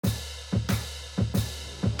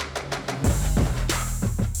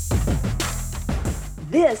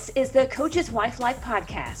This is the Coach's Wife Life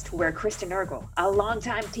podcast, where Kristen Ergel, a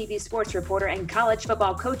longtime TV sports reporter and college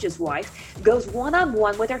football coach's wife, goes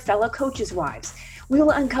one-on-one with her fellow coaches' wives. We will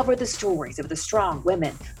uncover the stories of the strong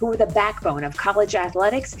women who are the backbone of college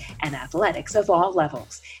athletics and athletics of all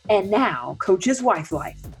levels. And now, Coach's Wife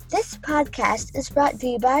Life. This podcast is brought to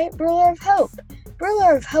you by Ruler of Hope.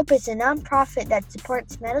 Ruler of Hope is a nonprofit that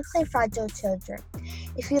supports medically fragile children.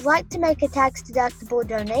 If you'd like to make a tax-deductible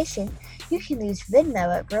donation, you can use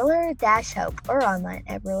Venmo at Ruler-Hope or online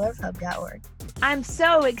at rulerofhope.org. I'm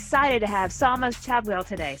so excited to have Salmaz Chadwell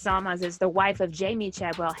today. Salmaz is the wife of Jamie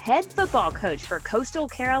Chadwell, head football coach for Coastal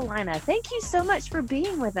Carolina. Thank you so much for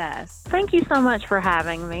being with us. Thank you so much for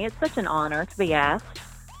having me. It's such an honor to be asked.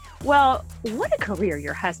 Well, what a career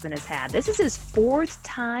your husband has had. This is his fourth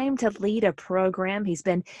time to lead a program. He's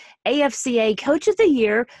been AFCA Coach of the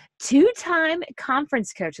Year, two-time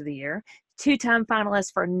Conference Coach of the Year, two-time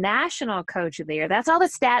finalist for National Coach of the Year. That's all the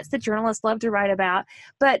stats that journalists love to write about.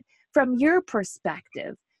 But from your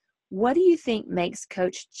perspective, what do you think makes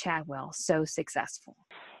Coach Chadwell so successful?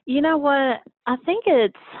 You know what? I think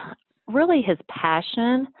it's really his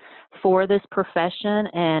passion for this profession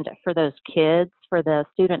and for those kids, for the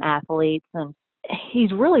student athletes. And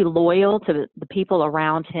he's really loyal to the people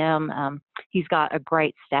around him. He's got a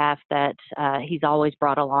great staff that he's always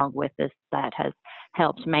brought along with us that has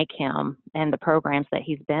helped make him and the programs that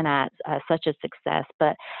he's been at such a success.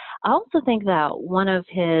 But I also think that one of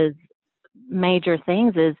his major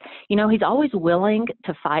things is, he's always willing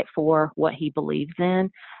to fight for what he believes in.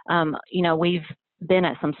 We've been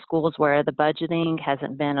at some schools where the budgeting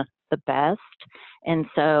hasn't been the best. And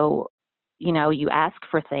so, you ask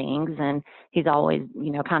for things and he's always,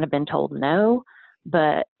 kind of been told no,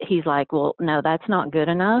 but he's like, well, no, that's not good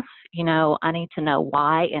enough. I need to know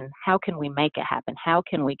why and how can we make it happen? How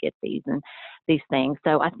can we get these things?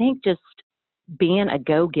 So I think just being a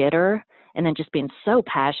go-getter and then just being so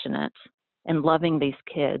passionate and loving these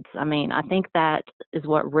kids. I think that is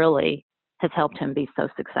what really has helped him be so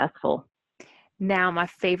successful. Now, my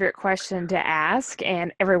favorite question to ask,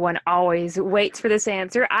 and everyone always waits for this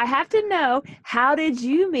answer. I have to know, how did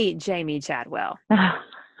you meet Jamie Chadwell?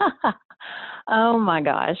 Oh my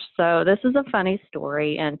gosh. So this is a funny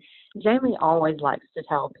story. And Jamie always likes to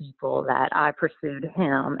tell people that I pursued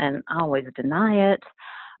him, and I always deny it.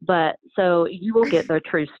 But so you will get the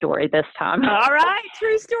true story this time. All right.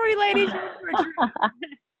 True story, ladies.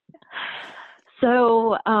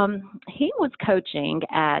 So he was coaching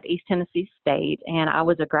at East Tennessee State, and I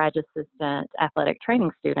was a graduate assistant athletic training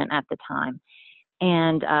student at the time.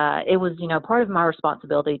 And it was, part of my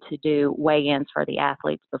responsibility to do weigh-ins for the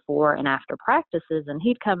athletes before and after practices. And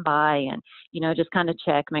he'd come by and, just kind of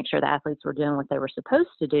check, make sure the athletes were doing what they were supposed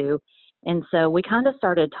to do. And so we kind of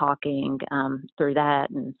started talking through that.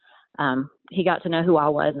 And he got to know who I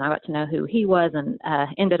was, and I got to know who he was. And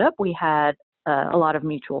ended up we had a lot of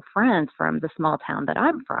mutual friends from the small town that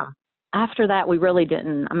I'm from. After that, we really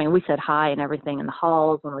didn't, we said hi and everything in the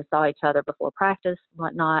halls when we saw each other before practice and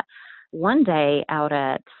whatnot. One day out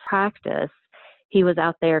at practice, he was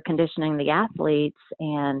out there conditioning the athletes,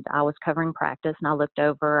 and I was covering practice, and I looked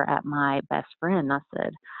over at my best friend and I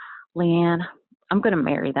said, Leanne, I'm going to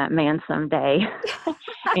marry that man someday.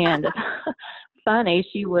 And funny,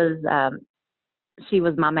 she was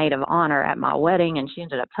my maid of honor at my wedding, and she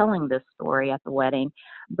ended up telling this story at the wedding.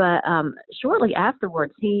 But shortly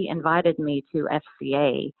afterwards, he invited me to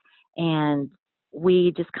FCA, and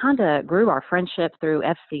we just kind of grew our friendship through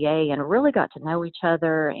FCA and really got to know each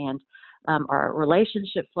other, and our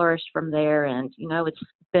relationship flourished from there. And, it's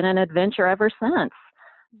been an adventure ever since.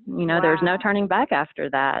 Wow. There's no turning back after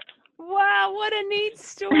that. Wow, what a neat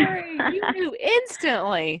story. You knew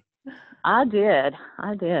instantly. I did.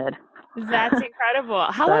 That's incredible.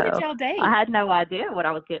 How long did y'all date? I had no idea what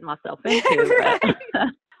I was getting myself into. Right. But,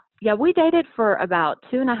 yeah, we dated for about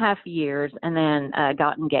 2.5 years and then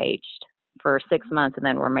got engaged for 6 months, and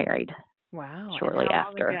then we're married. Wow. Shortly and how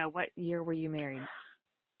after. Long ago? What year were you married?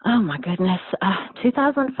 Oh, my goodness.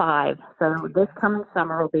 2005. So this coming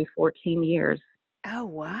summer will be 14 years. Oh,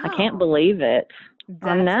 wow. I can't believe it.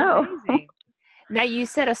 That's I know. amazing. Now, you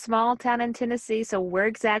said a small town in Tennessee, so where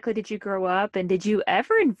exactly did you grow up, and did you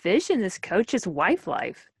ever envision this coach's wife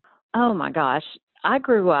life? Oh, my gosh. I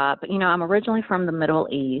grew up, I'm originally from the Middle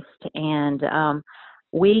East, and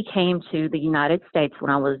we came to the United States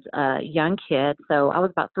when I was a young kid. So I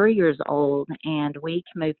was about 3 years old, and we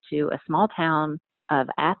moved to a small town of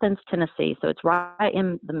Athens, Tennessee. So it's right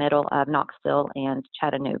in the middle of Knoxville and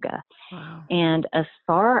Chattanooga. Wow. And as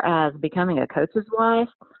far as becoming a coach's wife,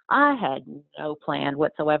 I had no plan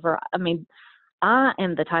whatsoever. I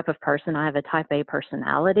am the type of person, I have a type A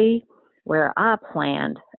personality. where I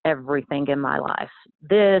planned everything in my life.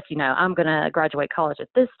 This, I'm going to graduate college at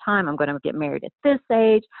this time. I'm going to get married at this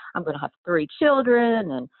age. I'm going to have 3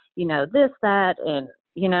 children and, this, that, and,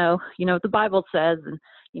 what the Bible says, and,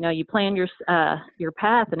 you plan your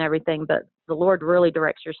path and everything, but the Lord really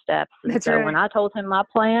directs your steps. And That's so right. when I told him my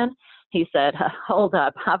plan, he said, hold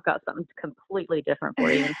up, I've got something completely different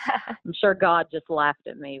for you. And I'm sure God just laughed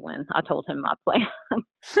at me when I told him my plan.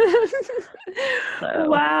 So,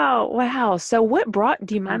 Wow. So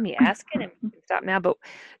do you mind me asking, and we can stop now, but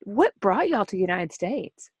what brought y'all to the United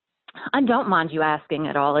States? I don't mind you asking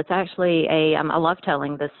at all. It's actually I love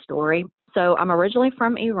telling this story. So I'm originally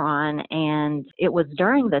from Iran, and it was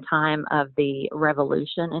during the time of the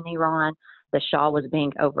revolution in Iran. The Shah was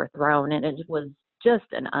being overthrown, and it was just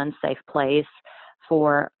an unsafe place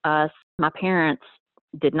for us. My parents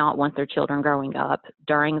did not want their children growing up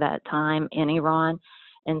during that time in Iran.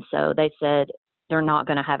 And so they said, they're not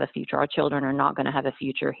going to have a future. Our children are not going to have a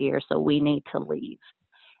future here. So we need to leave.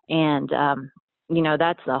 And,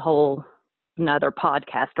 that's a whole another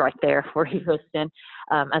podcast right there for you, Kristen,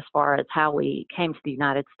 as far as how we came to the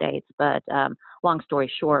United States. But long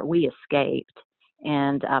story short, we escaped.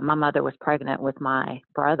 And my mother was pregnant with my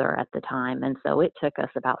brother at the time. And so it took us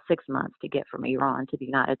about 6 months to get from Iran to the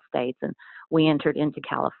United States. And we entered into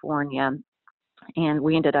California, and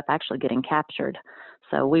we ended up actually getting captured.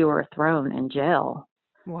 So we were thrown in jail.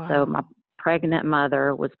 Wow. So my pregnant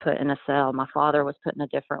mother was put in a cell. My father was put in a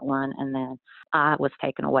different one. And then I was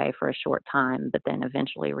taken away for a short time, but then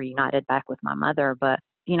eventually reunited back with my mother. But,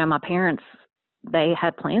 my parents, they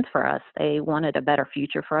had plans for us. They wanted a better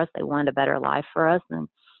future for us. They wanted a better life for us. And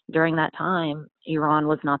during that time, Iran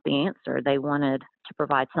was not the answer. They wanted to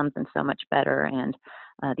provide something so much better. And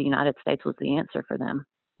the United States was the answer for them.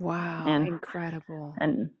 Wow. And, incredible.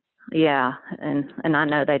 And yeah. And I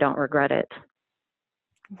know they don't regret it.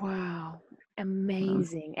 Wow.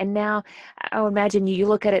 Amazing. And now I would imagine you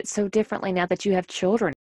look at it so differently now that you have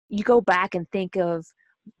children. You go back and think of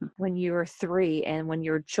when you were 3 and when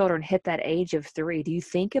your children hit that age of 3. Do you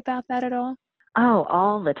think about that at all? Oh,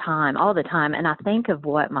 all the time. And I think of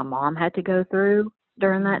what my mom had to go through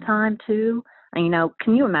during that time too. And,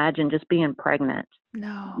 can you imagine just being pregnant?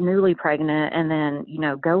 No. Newly pregnant, and then,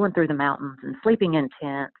 going through the mountains and sleeping in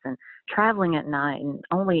tents and traveling at night and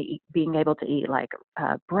only being able to eat like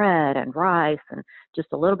bread and rice and just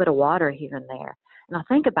a little bit of water here and there. And I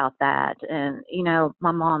think about that. And,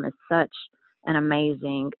 my mom is such an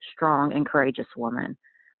amazing, strong, and courageous woman.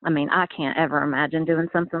 I mean, I can't ever imagine doing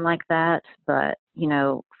something like that. But,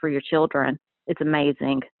 for your children, it's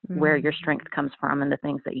amazing where your strength comes from and the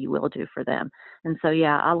things that you will do for them. And so,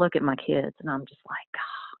 yeah, I look at my kids and I'm just like,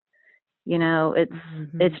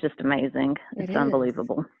 it's just amazing. It's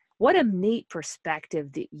unbelievable. What a neat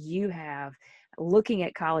perspective that you have looking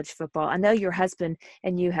at college football. I know your husband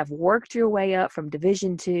and you have worked your way up from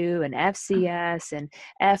Division II and FCS and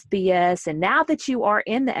FBS. And now that you are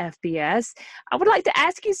in the FBS, I would like to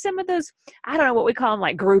ask you some of those, I don't know what we call them,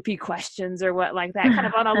 like groupie questions or what like that, kind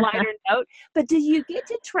of on a lighter note. But do you get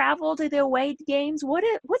to travel to the away games?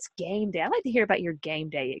 What's game day? I'd like to hear about your game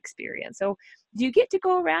day experience. So do you get to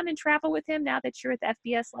go around and travel with him now that you're at the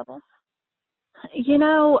FBS level?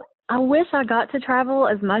 I wish I got to travel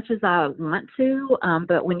as much as I want to,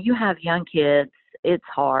 but when you have young kids, it's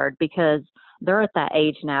hard because they're at that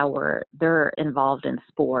age now where they're involved in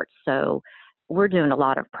sports. So we're doing a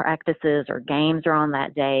lot of practices or games are on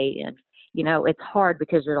that day. And, it's hard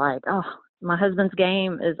because you're like, oh, my husband's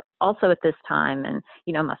game is also at this time. And,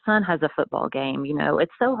 my son has a football game.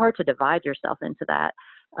 It's so hard to divide yourself into that.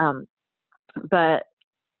 But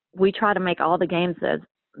we try to make all the games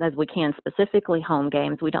as we can, specifically home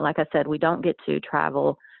games. We don't, like I said, we don't get to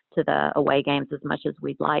travel to the away games as much as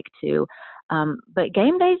we'd like to. But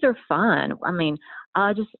game days are fun. I mean,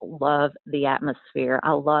 I just love the atmosphere.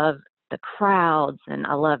 I love the crowds and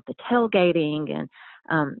I love the tailgating.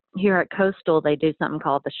 And here at Coastal, they do something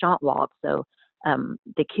called the Shot Walk. So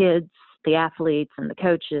the kids, the athletes, and the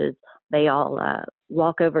coaches, they all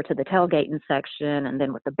walk over to the tailgating section, and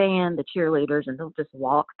then with the band, the cheerleaders, and they'll just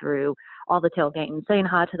walk through all the tailgating, saying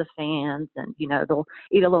hi to the fans, and, they'll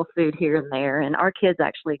eat a little food here and there. And our kids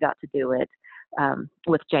actually got to do it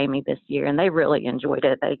with Jamie this year, and they really enjoyed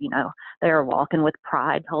it. They were walking with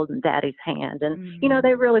pride, holding Daddy's hand, and,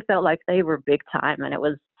 they really felt like they were big time, and it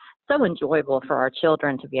was so enjoyable for our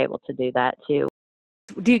children to be able to do that too.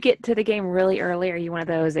 Do you get to the game really early? Are you one of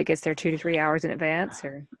those that gets there 2 to 3 hours in advance,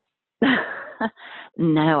 or?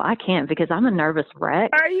 No, I can't because I'm a nervous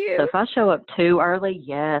wreck. Are you? So if I show up too early,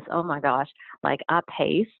 yes. Oh my gosh. Like I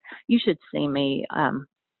pace. You should see me.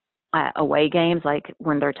 away games, like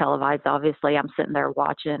when they're televised, obviously I'm sitting there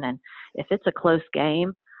watching, and if it's a close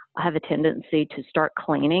game, I have a tendency to start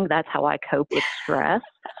cleaning. That's how I cope with stress.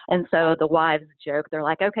 And so the wives joke, they're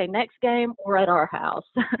like, okay, next game, we're at our house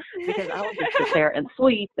because I will just sit there and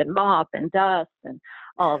sweep and mop and dust and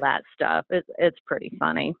all that stuff. It's pretty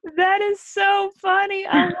funny. That is so funny.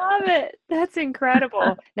 I love it. That's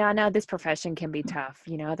incredible. Now, I know this profession can be tough,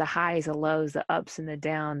 the highs, the lows, the ups and the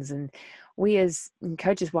downs. And we as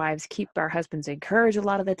coaches' wives keep our husbands encouraged a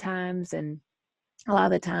lot of the times and a lot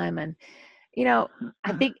of the time. And,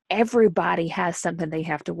 I think everybody has something they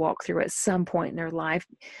have to walk through at some point in their life.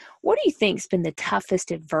 What do you think's been the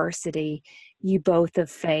toughest adversity you both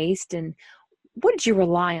have faced? And what did you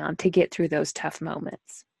rely on to get through those tough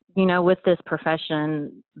moments? With this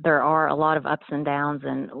profession, there are a lot of ups and downs,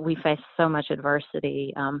 and we face so much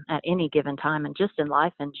adversity at any given time and just in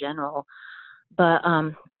life in general. But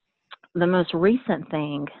the most recent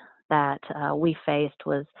thing that we faced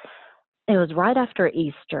it was right after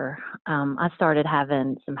Easter. I started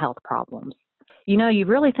having some health problems. You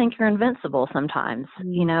really think you're invincible sometimes,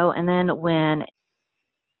 and then when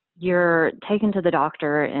you're taken to the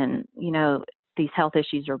doctor and, these health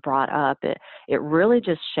issues are brought up, it really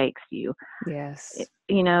just shakes you. Yes.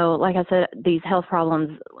 Like I said, these health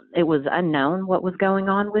problems, it was unknown what was going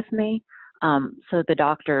on with me. So the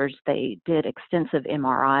doctors, they did extensive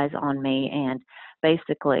MRIs on me, and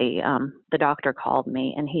basically the doctor called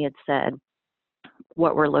me and he had said,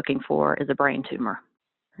 what we're looking for is a brain tumor.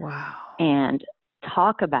 Wow. And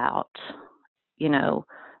talk about,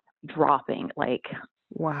 dropping, like,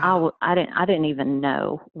 wow. I didn't even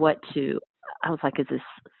know what to. I was like, is this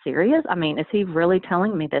serious? I mean, is he really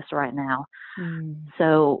telling me this right now?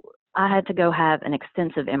 So I had to go have an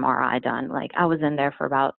extensive MRI done. Like, I was in there for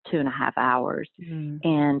about 2.5 hours,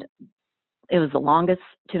 and it was the longest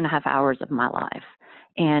 2.5 hours of my life.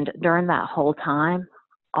 And during that whole time,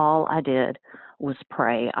 all I did was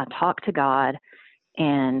pray. I talked to God,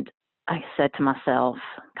 and I said to myself,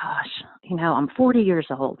 gosh, I'm 40 years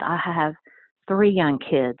old. I have 3 young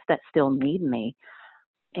kids that still need me.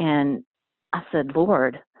 And I said,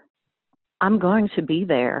 Lord, I'm going to be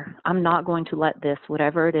there. I'm not going to let this,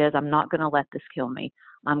 whatever it is, I'm not going to let this kill me.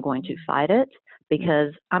 I'm going to fight it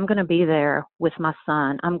because I'm going to be there with my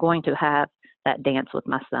son. I'm going to have that dance with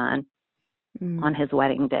my son on his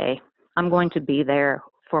wedding day. I'm going to be there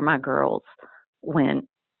for my girls when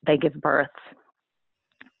they give birth.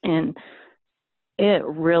 And it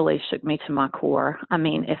really shook me to my core. I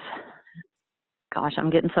mean, gosh, I'm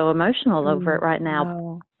getting so emotional over it right now.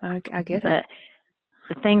 No, I get but it.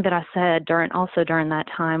 The thing that I said during that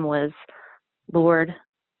time was, Lord,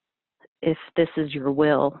 if this is your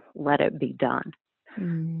will, let it be done.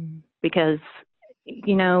 Because,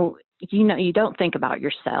 you don't think about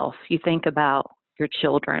yourself. You think about your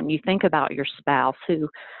children. You think about your spouse who,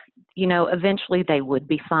 eventually they would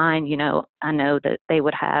be fine. I know that they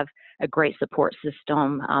would have a great support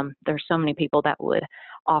system. There's so many people that would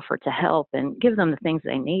offer to help and give them the things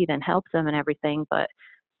they need and help them and everything. But,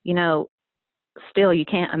 still you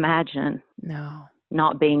can't imagine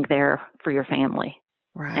not being there for your family.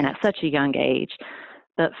 Right. And at such a young age.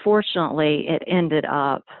 But fortunately, it ended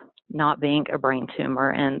up not being a brain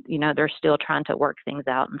tumor. And, they're still trying to work things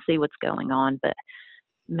out and see what's going on. But,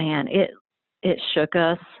 man, it shook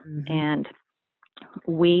us. And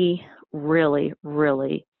we really,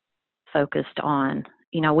 really focused on,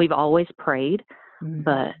 we've always prayed,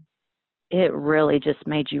 but it really just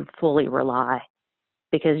made you fully rely,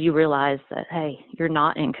 because you realize that, hey, you're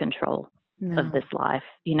not in control of this life.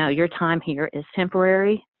 Your time here is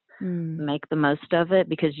temporary. Make the most of it,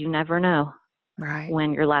 because you never know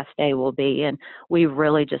when your last day will be. And we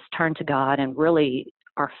really just turned to God, and really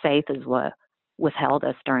our faith is what withheld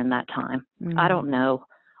us during that time. I don't know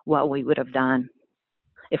what we would have done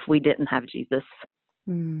if we didn't have Jesus.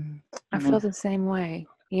 I feel the same way.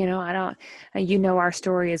 Our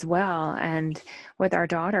story as well. And with our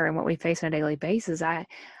daughter and what we face on a daily basis, I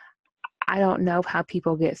don't know how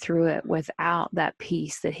people get through it without that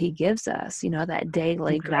peace that he gives us, that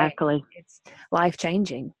daily grace. It's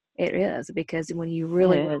life-changing. It is, because when you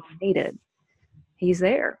really need it, he's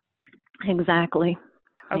there. Exactly.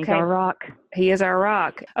 Okay. He's our rock. He is our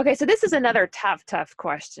rock. Okay, so this is another tough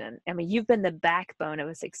question. I mean, you've been the backbone of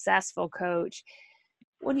a successful coach.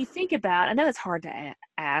 When you think about, I know it's hard to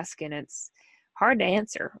ask and it's hard to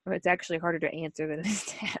answer. It's actually harder to answer than it is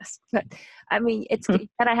to ask. But I mean, it's and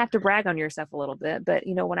I have to brag on yourself a little bit. But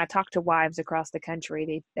when I talk to wives across the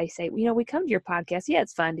country, they say, we come to your podcast. Yeah,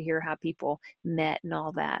 it's fun to hear how people met and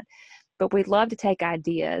all that. But we'd love to take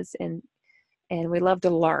ideas and and we love to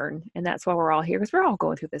learn. And that's why we're all here, because we're all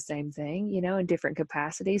going through the same thing, in different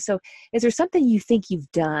capacities. So is there something you think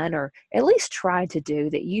you've done or at least tried to do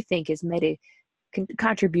that you think has made a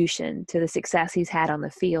contribution to the success he's had on the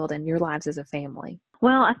field and your lives as a family?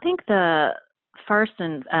 Well, I think the first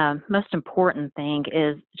and most important thing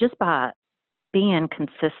is just by being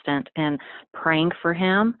consistent and praying for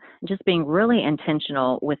him, just being really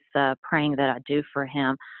intentional with the praying that I do for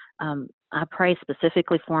him. I pray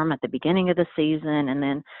specifically for him at the beginning of the season, and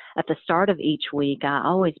then at the start of each week, I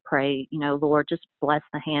always pray, Lord, just bless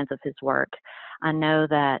the hands of his work. I know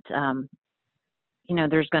that,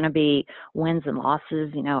 there's going to be wins and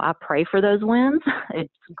losses. I pray for those wins.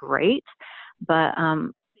 It's great. But,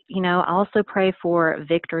 I also pray for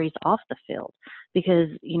victories off the field because,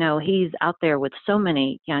 he's out there with so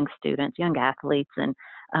many young students, young athletes, and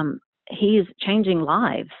he's changing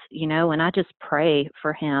lives, and I just pray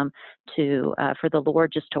for him for the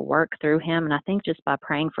Lord just to work through him. And I think just by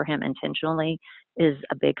praying for him intentionally is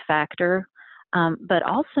a big factor. But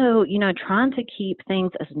also, trying to keep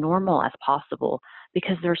things as normal as possible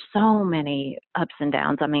because there's so many ups and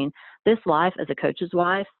downs. I mean, this life as a coach's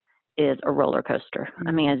wife is a roller coaster.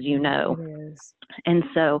 I mean, as you know, It is. and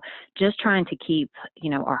so just trying to keep,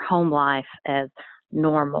 our home life as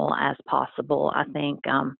normal as possible, I think,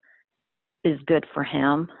 is good for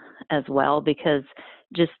him as well, because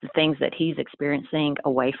just the things that he's experiencing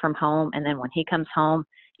away from home. And then when he comes home,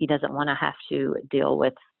 he doesn't want to have to deal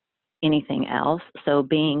with anything else. So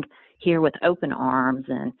being here with open arms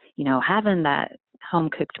and, having that home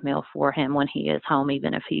cooked meal for him when he is home,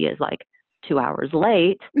 even if he is like 2 hours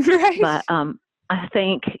late. Right. But I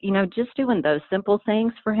think, just doing those simple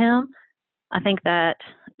things for him, I think that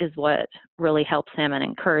is what really helps him and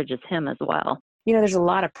encourages him as well. There's a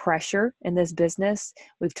lot of pressure in this business.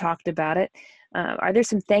 We've talked about it. Are there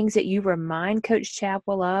some things that you remind Coach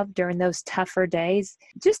Chapwell of during those tougher days?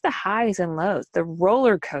 Just the highs and lows, the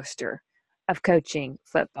roller coaster of coaching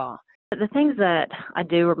football. The things that I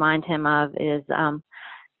do remind him of is, I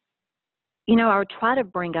would try to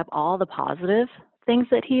bring up all the positive things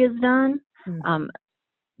that he has done,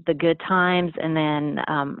 the good times. And then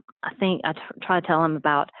I think I try to tell him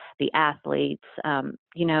about the athletes.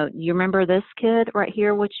 You remember this kid right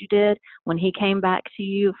here, what you did when he came back to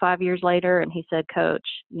you 5 years later and he said, Coach,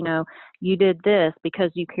 you did this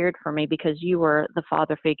because you cared for me, because you were the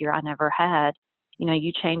father figure I never had.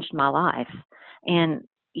 You changed my life. And,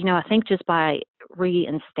 I think just by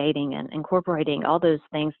reinstating and incorporating all those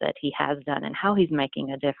things that he has done and how he's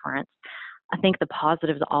making a difference, I think the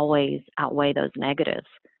positives always outweigh those negatives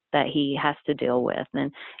that he has to deal with.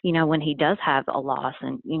 And, when he does have a loss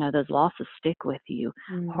and, those losses stick with you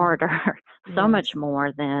harder, so much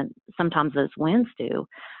more than sometimes those wins do.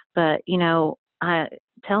 But, I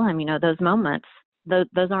tell him, those moments,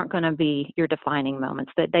 those aren't going to be your defining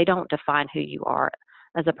moments, that they don't define who you are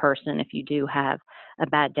as a person. If you do have a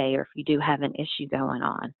bad day or if you do have an issue going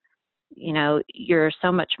on, you're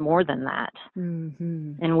so much more than that.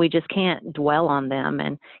 And we just can't dwell on them.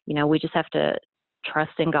 And, we just have to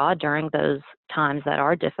trust in God during those times that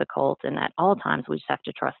are difficult. And at all times, we just have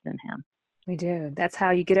to trust in him. We do. That's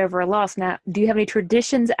how you get over a loss. Now, do you have any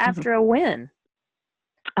traditions after a win?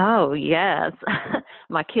 Oh, yes.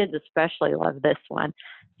 My kids especially love this one.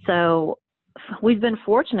 So we've been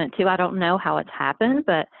fortunate too. I don't know how it's happened,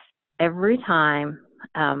 but every time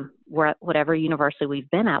we're at whatever university we've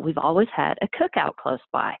been at, we've always had a cookout close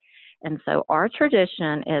by. And so our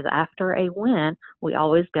tradition is after a win, we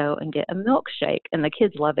always go and get a milkshake. And the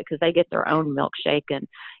kids love it because they get their own milkshake. And,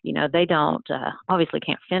 they don't, obviously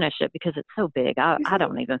can't finish it because it's so big. I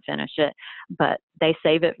don't even finish it. But they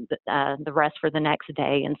save it, the rest for the next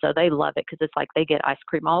day. And so they love it because it's like they get ice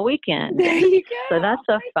cream all weekend. There you go. So that's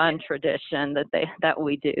a fun tradition that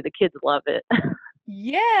we do. The kids love it.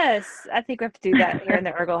 Yes. I think we have to do that here in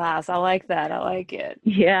the Ergel house. I like that. I like it.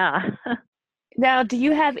 Yeah. Now, do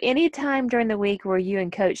you have any time during the week where you and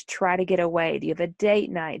Coach try to get away? Do you have a date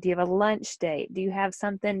night? Do you have a lunch date? Do you have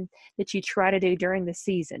something that you try to do during the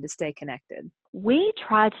season to stay connected? We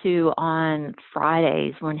try to on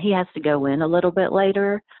Fridays when he has to go in a little bit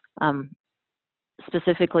later,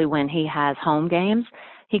 specifically when he has home games.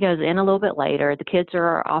 He goes in a little bit later. The kids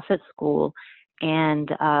are off at school, and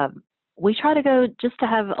we try to go just to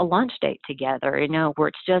have a lunch date together, where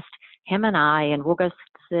it's just him and I, and we'll go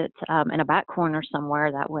sit in a back corner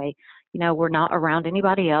somewhere. That way, we're not around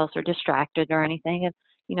anybody else or distracted or anything. And,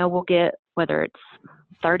 we'll get, whether it's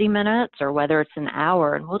 30 minutes or whether it's an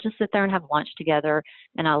hour, and we'll just sit there and have lunch together.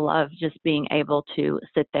 And I love just being able to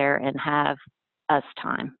sit there and have us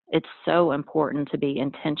time. It's so important to be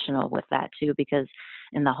intentional with that too, because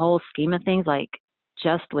in the whole scheme of things, like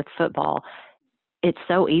just with football, it's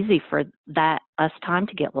so easy for us time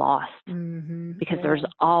to get lost because Yeah. there's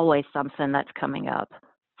always something that's coming up.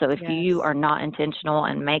 So if you Yes. are not intentional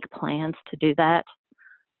and make plans to do that,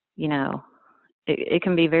 you know, it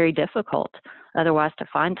can be very difficult otherwise to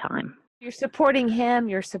find time. You're supporting him,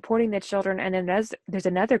 you're supporting the children, and then there's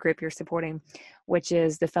another group you're supporting, which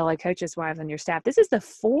is the fellow coaches' wives on your staff. This is the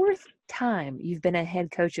fourth time you've been a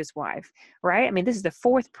head coach's wife, right? I mean, this is the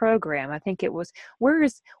fourth program. I think it was. Where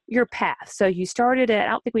is your path? So you started at,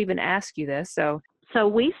 I don't think we even asked you this. So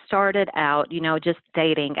we started out, just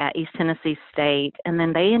dating at East Tennessee State, and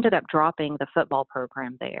then they ended up dropping the football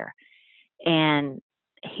program there. And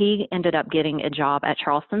he ended up getting a job at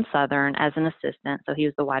Charleston Southern as an assistant. So he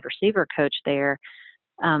was the wide receiver coach there.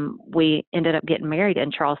 We ended up getting married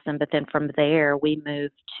in Charleston, but then from there we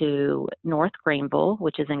moved to North Greenville,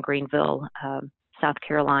 which is in Greenville, South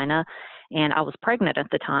Carolina. And I was pregnant at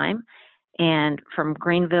the time. And from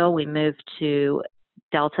Greenville, we moved to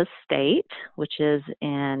Delta State, which is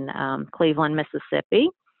in Cleveland, Mississippi.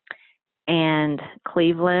 And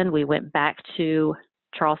Cleveland, we went back to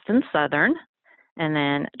Charleston Southern, and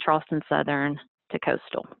then Charleston Southern to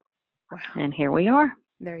Coastal. Wow. And here we are.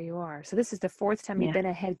 There you are. So this is the fourth time you've been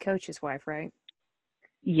a head coach's wife, right?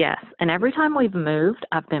 Yes. And every time we've moved,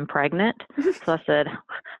 I've been pregnant. So I said,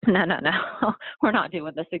 no, we're not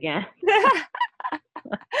doing this again.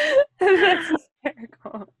 That's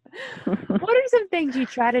hysterical. What are some things you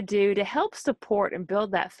try to do to help support and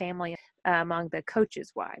build that family among the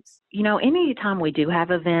coaches' wives? Anytime we do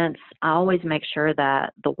have events, I always make sure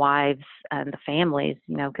that the wives and the families,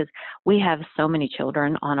 because we have so many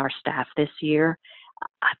children on our staff this year.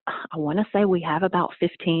 I want to say we have about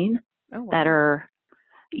 15 that are,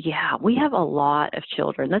 we have a lot of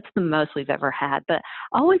children. That's the most we've ever had. But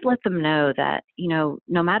I always let them know that, no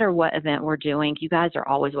matter what event we're doing, you guys are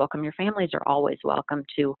always welcome. Your families are always welcome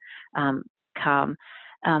to come.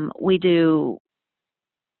 We do,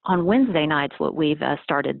 on Wednesday nights, what we've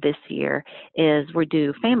started this year is we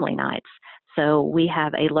do family nights. So we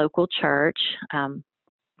have a local church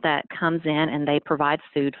that comes in and they provide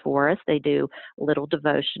food for us. They do a little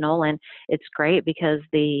devotional, and it's great because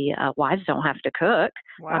the wives don't have to cook.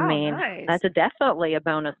 Wow, I mean, nice. that's definitely a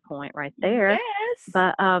bonus point right there. Yes.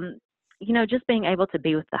 But, just being able to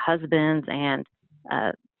be with the husbands and,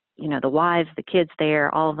 the wives, the kids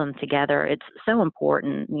there, all of them together, it's so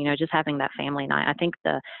important, just having that family night. I think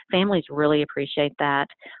the families really appreciate that.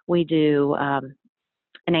 We do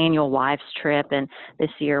an annual wives trip, and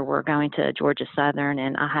this year we're going to Georgia Southern,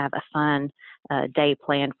 and I have a fun day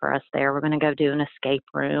planned for us there. We're going to go do an escape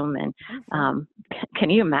room, and can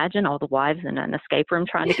you imagine all the wives in an escape room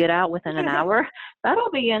trying to get out within an hour?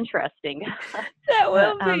 That'll be interesting. That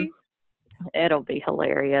will be. It'll be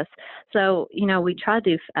hilarious. So, we try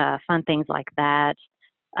to do fun things like that.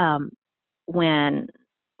 When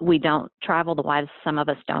we don't travel, the wives, some of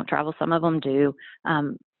us don't travel, some of them do.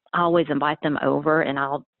 I always invite them over, and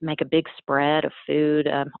I'll make a big spread of food,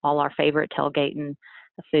 all our favorite tailgating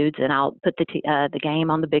foods, and I'll put the game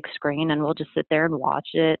on the big screen, and we'll just sit there and watch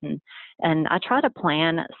it. And I try to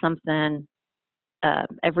plan something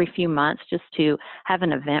every few months just to have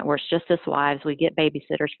an event where it's just us wives. We get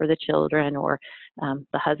babysitters for the children, or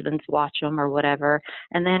the husbands watch them or whatever.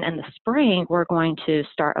 And then in the spring, we're going to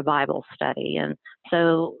start a Bible study. And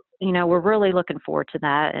so, we're really looking forward to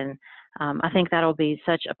that. And I think that'll be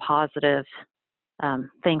such a positive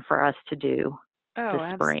thing for us to do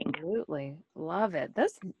this spring. Absolutely. Love it.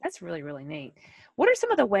 That's really, really neat. What are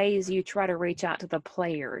some of the ways you try to reach out to the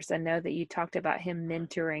players? I know that you talked about him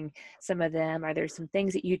mentoring some of them. Are there some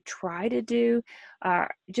things that you try to do,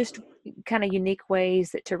 just kind of unique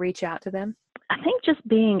ways to reach out to them? I think just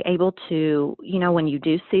being able to, when you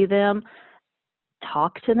do see them,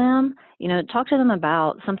 talk to them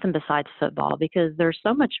about something besides football, because there's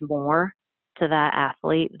so much more to that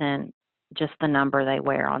athlete than just the number they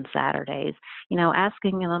wear on Saturdays.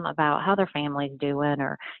 Asking them about how their family's doing,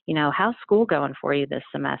 or, how's school going for you this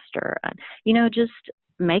semester? Just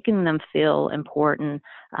making them feel important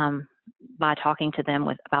by talking to them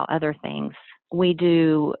about other things. We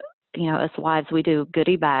do, as wives, we do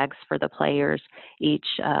goodie bags for the players each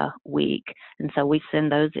week. And so we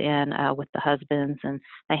send those in with the husbands, and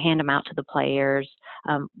they hand them out to the players.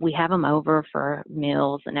 We have them over for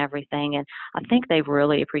meals and everything. And I think they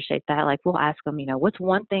really appreciate that. Like, we'll ask them, what's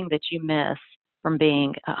one thing that you miss from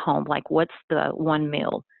being at home? Like, what's the one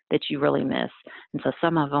meal that you really miss? And so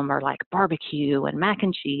some of them are like barbecue and mac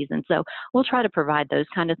and cheese. And so we'll try to provide those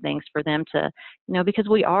kind of things for them to, because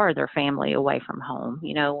we are their family away from home.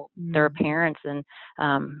 Their parents and,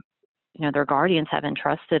 their guardians have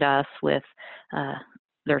entrusted us with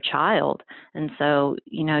their child. And so,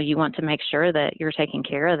 you want to make sure that you're taking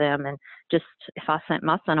care of them. And just if I sent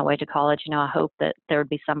my son away to college, I hope that there would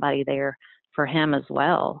be somebody there for him as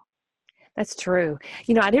well. That's true.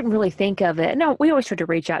 I didn't really think of it. No, we always try to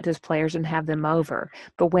reach out to his players and have them over.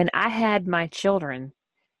 But when I had my children,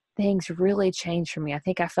 things really changed for me. I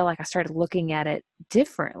think I felt like I started looking at it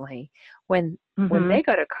differently when Hmm. they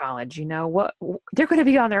go to college. They're going to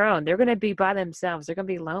be on their own. They're going to be by themselves. They're going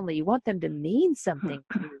to be lonely. You want them to mean something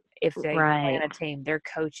to you if they play on Right. a team. They're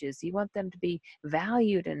coaches. You want them to be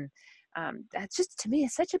valued, and that's just, to me,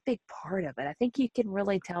 is such a big part of it. I think you can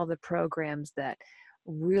really tell the programs that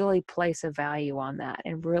really place a value on that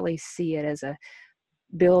and really see it as a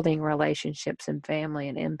building relationships and family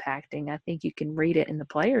and impacting. I think you can read it in the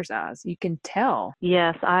players' eyes. You can tell.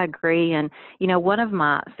 Yes, I agree. And one of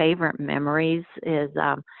my favorite memories is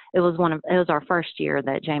it was our first year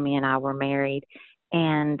that Jamie and I were married,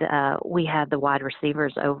 and we had the wide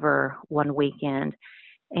receivers over one weekend,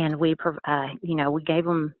 and we gave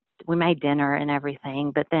them, we made dinner and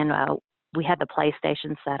everything, but then we had the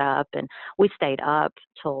PlayStation set up, and we stayed up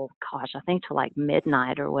till, gosh, I think till like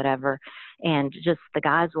midnight or whatever, and just the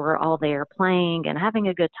guys were all there playing and having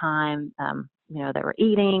a good time. They were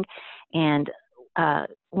eating, and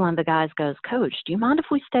one of the guys goes, "Coach, do you mind if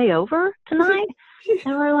we stay over tonight?"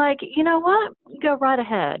 And we're like, "You know what? Go right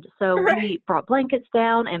ahead." So Right. we brought blankets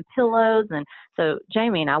down and pillows. And so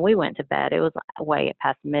Jamie and I, we went to bed. It was way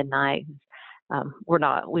past midnight.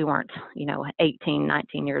 We weren't, 18,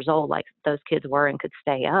 19 years old like those kids were and could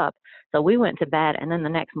stay up. So we went to bed. And then the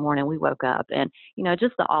next morning we woke up, and,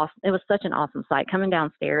 just it was such an awesome sight coming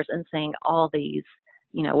downstairs and seeing all these,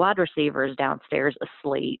 wide receivers downstairs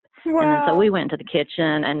asleep. And then so Wow. we went to the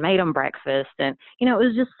kitchen and made them breakfast. And, it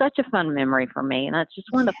was just such a fun memory for me. And that's just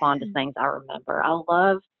one of the fondest things I remember. I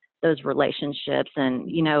love those relationships, and,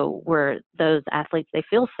 where those athletes, they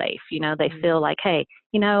feel safe. They feel like, hey,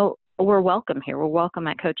 we're welcome here. We're welcome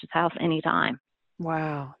at Coach's house anytime.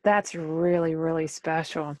 Wow. That's really, really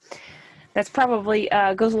special. That's probably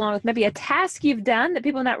goes along with maybe a task you've done that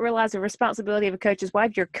people not realize the responsibility of a coach's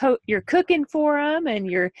wife. You're cooking for them, and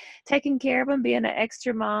you're taking care of them, being an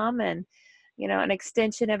extra mom, and an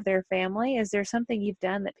extension of their family. Is there something you've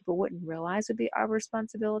done that people wouldn't realize would be our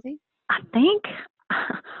responsibility? I think,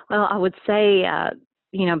 well, I would say,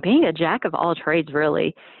 being a jack of all trades,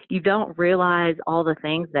 really, you don't realize all the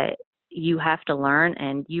things that you have to learn,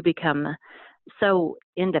 and you become so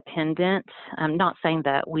independent. I'm not saying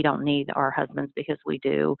that we don't need our husbands, because we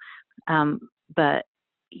do, um, but,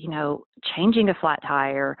 changing a flat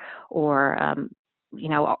tire, or,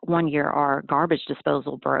 one year our garbage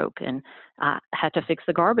disposal broke, and I had to fix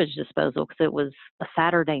the garbage disposal because it was a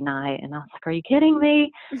Saturday night. And I was like, "Are you kidding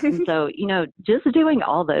me?" And so, just doing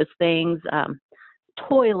all those things,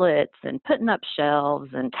 toilets and putting up shelves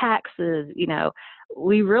and taxes,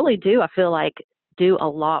 we really do, I feel like, do a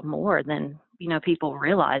lot more than, people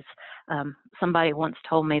realize. Somebody once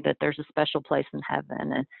told me that there's a special place in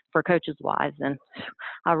heaven and for coaches' wives, and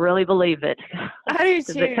I really believe it I do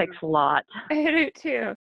because it too. takes a lot. I do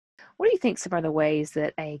too. What do you think some are the ways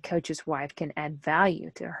that a coach's wife can add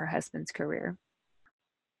value to her husband's career?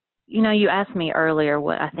 You asked me earlier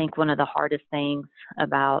what I think one of the hardest things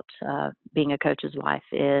about being a coach's wife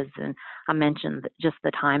is, and I mentioned just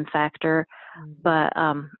the time factor. Mhm. But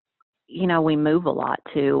we move a lot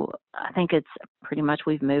too. I think it's pretty much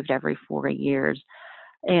we've moved every 4 years,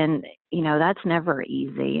 and that's never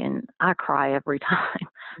easy. And I cry every time.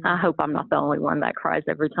 I hope I'm not the only one that cries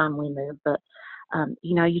every time we move. But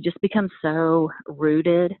you just become so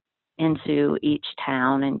rooted into each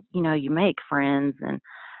town, and you make friends, and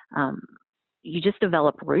um, you just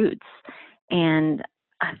develop roots. And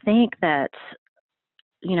I think that,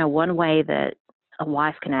 one way that a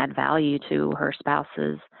wife can add value to her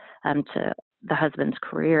spouse's, to the husband's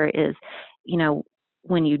career is, you know,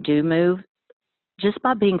 when you do move, just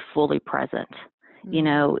by being fully present,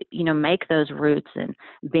 Mhm. make those roots and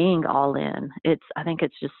being all in. I think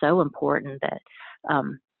it's just so important that,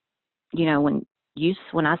 um, when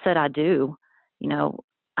when I said I do, you know,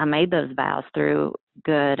 I made those vows through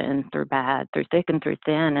good and through bad, through thick and through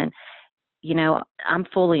thin. And, I'm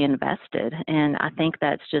fully invested. And I think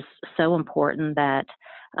that's just so important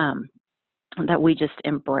um, that we just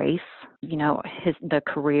embrace, the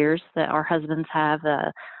careers that our husbands have,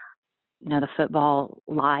 the football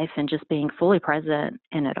life, and just being fully present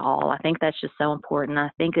in it all. I think that's just so important. I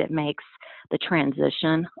think it makes the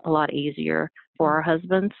transition a lot easier for our Mhm.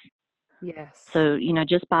 husbands. Yes. So,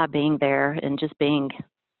 just by being there and just being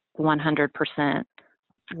 100%,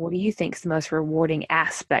 What do you think is the most rewarding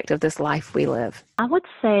aspect of this life we live? I would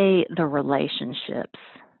say the relationships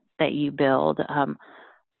that you build.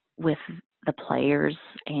 with the players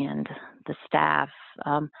and the staff.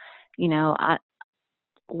 You know,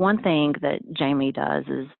 one thing that Jamie does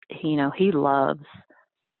is, he loves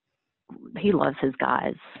his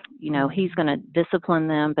guys. You know, he's going to discipline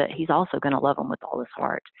them, but he's also going to love them with all his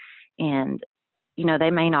heart. And,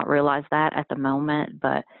 they may not realize that at the moment,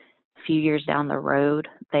 but a few years down the road,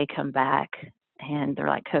 they come back and they're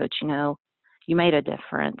like, Coach, you made a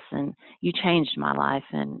difference and you changed my life.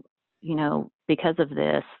 And, because of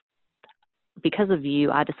this, because of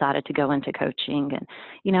you, I decided to go into coaching. And,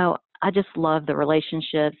 I just love the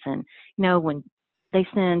relationships. And, when they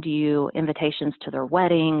send you invitations to their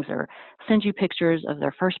weddings or send you pictures of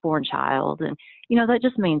their firstborn child. And, that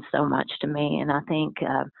just means so much to me. And I think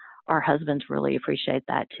our husbands really appreciate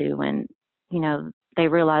that too. And, they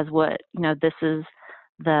realize this is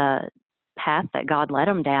the path that God led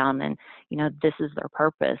them down. And, this is their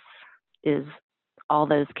purpose, is all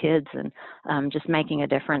those kids and just making a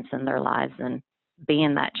difference in their lives and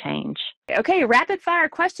being that change. Okay, rapid fire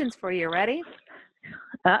questions for you. Ready?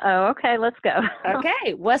 Okay, let's go.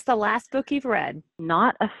 Okay, what's the last book you've read?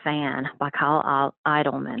 Not a Fan by Kyle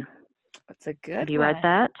Idleman. That's a good Have you one. read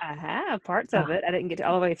that? I have parts of it. I didn't get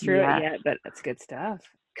all the way through it yet, but that's good stuff.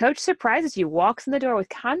 Coach surprises you, walks in the door with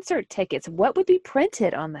concert tickets. What would be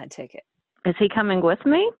printed on that ticket? Is he coming with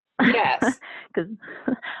me? Yes.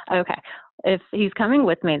 Okay. If he's coming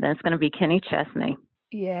with me, then it's going to be Kenny Chesney.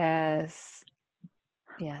 Yes.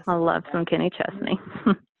 Yes. I love some Kenny Chesney.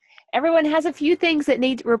 Everyone has a few things that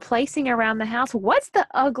need replacing around the house. What's the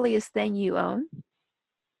ugliest thing you own?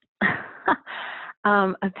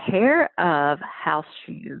 A pair of house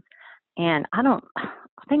shoes. And I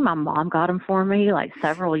think my mom got them for me like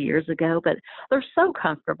several years ago, but they're so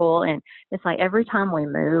comfortable. And it's like every time we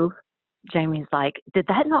move, Jamie's like, did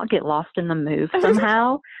that not get lost in the move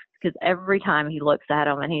somehow? Because every time he looks at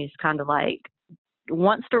them and he's kind of like,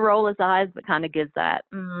 wants to roll his eyes, but kind of gives that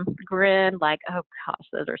grin like, oh gosh,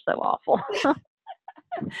 those are so awful.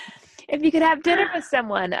 If you could have dinner with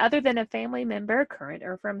someone other than a family member, current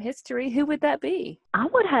or from history, who would that be? I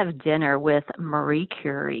would have dinner with Marie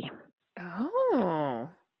Curie. Oh,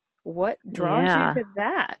 what draws you to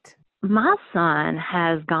that? My son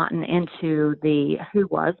has gotten into the Who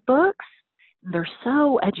Was books. They're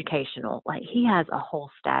so educational. Like, he has a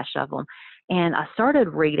whole stash of them. And I started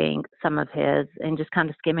reading some of his and just kind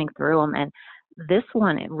of skimming through them. And this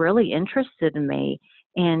one, it really interested me.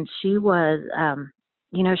 And she was,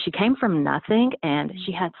 she came from nothing and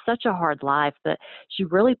she had such a hard life, but she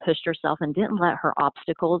really pushed herself and didn't let her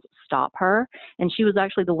obstacles stop her. And she was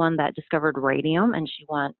actually the one that discovered radium, and she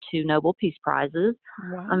won 2 Nobel Peace Prizes.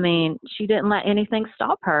 Wow. I mean, she didn't let anything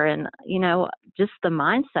stop her. And, just the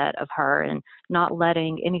mindset of her and not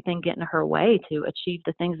letting anything get in her way to achieve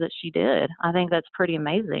the things that she did. I think that's pretty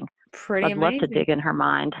amazing. I'd love to dig in her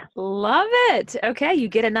mind. Love it. Okay, you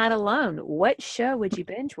get a night alone. What show would you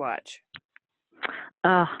binge watch?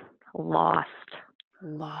 Lost.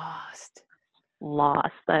 No,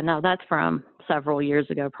 that's from several years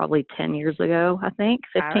ago, probably 10 years ago, I think,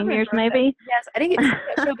 15 years maybe. Yes, I didn't get to see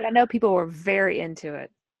that show, but I know people were very into it.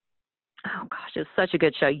 Oh gosh, it's such a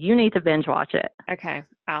good show. You need to binge watch it. Okay,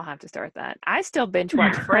 I'll have to start that. I still binge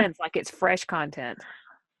watch Friends like it's fresh content.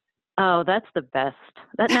 Oh, that's the best.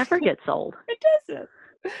 That never gets old. It doesn't.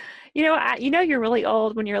 You're really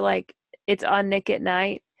old when you're like, it's on Nick at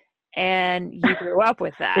Night, and you grew up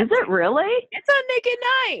with that. Is it really? It's on Nick at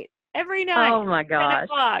Night every night. Oh my gosh.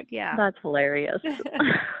 10:00. Yeah. That's hilarious.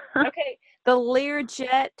 Okay. The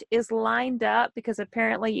Learjet is lined up because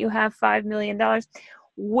apparently you have $5 million.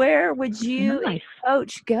 Where would you and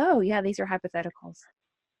Coach go? Yeah, these are hypotheticals.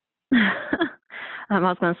 I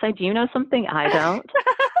was going to say, do you know something I don't?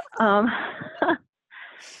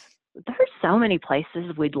 There's so many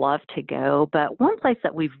places we'd love to go, but one place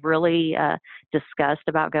that we've really discussed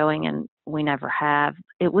about going and we never have,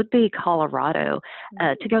 it would be Colorado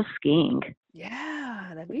to go skiing.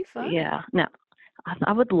 Yeah, that'd be fun. Yeah, no,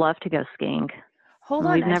 I would love to go skiing. Hold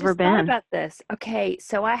on, we've never been. Thought about this. Okay,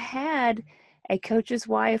 so I had a coach's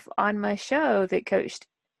wife on my show that coached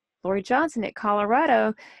Lori Johnson at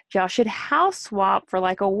Colorado. Y'all should house swap for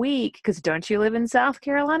like a week, because don't you live in South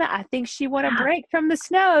Carolina? I think she want a break from the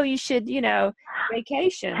snow. You should,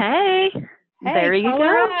 vacation. Hey, there you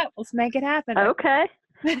go. Let's make it happen. Okay.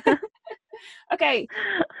 Okay.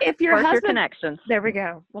 If your husband, your connections. There we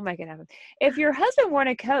go. We'll make it happen. If your husband weren't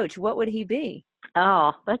a coach, what would he be?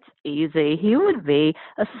 Oh, that's easy. He would be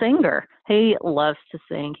a singer. He loves to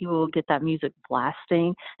sing. He will get that music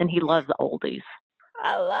blasting, and he loves oldies.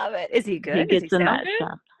 I love it. Is he good? He gets in that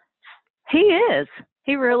stuff. He is.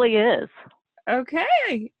 He really is.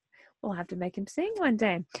 Okay. We'll have to make him sing one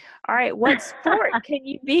day. All right, what sport can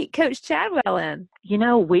you beat Coach Chadwell in?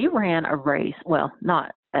 We ran a race. Well,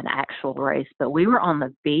 not an actual race, but we were on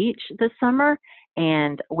the beach this summer,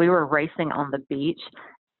 and we were racing on the beach,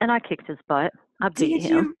 and I kicked his butt. I beat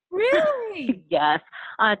him. You really? Yes,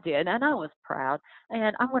 I did, and I was proud,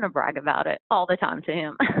 and I'm going to brag about it all the time to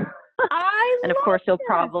him. And of course, he'll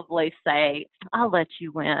probably say, "I'll let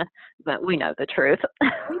you win," but we know the truth.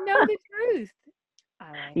 We know the truth.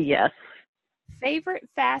 Yes. Favorite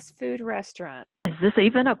fast food restaurant? Is this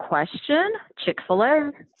even a question?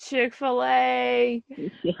 Chick-fil-A. Chick-fil-A.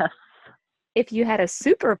 Yes. If you had a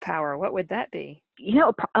superpower, what would that be?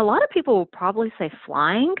 A lot of people will probably say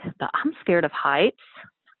flying, but I'm scared of heights.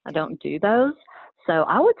 I don't do those. So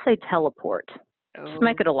I would say teleport. Just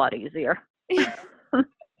make it a lot easier. Love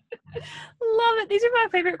it. These are my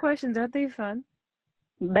favorite questions. Aren't they fun?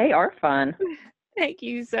 They are fun. Thank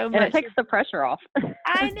you so much. And it takes the pressure off.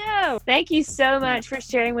 I know. Thank you so much for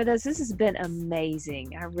sharing with us. This has been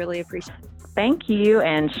amazing. I really appreciate it. Thank you,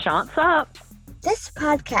 and shants up. This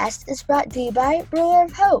podcast is brought to you by Ruler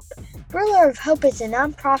of Hope. Ruler of Hope is a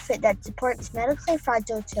nonprofit that supports medically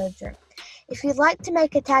fragile children. If you'd like to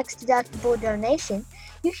make a tax-deductible donation,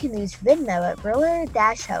 you can use Venmo at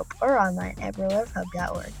Ruler-Hope or online at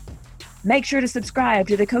rulerofhope.org. Make sure to subscribe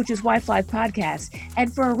to the Coach's Wife Life podcast.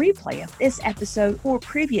 And for a replay of this episode or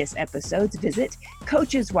previous episodes, visit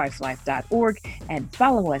coacheswifelife.org and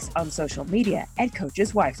follow us on social media at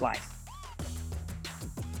Coach's Wife Life.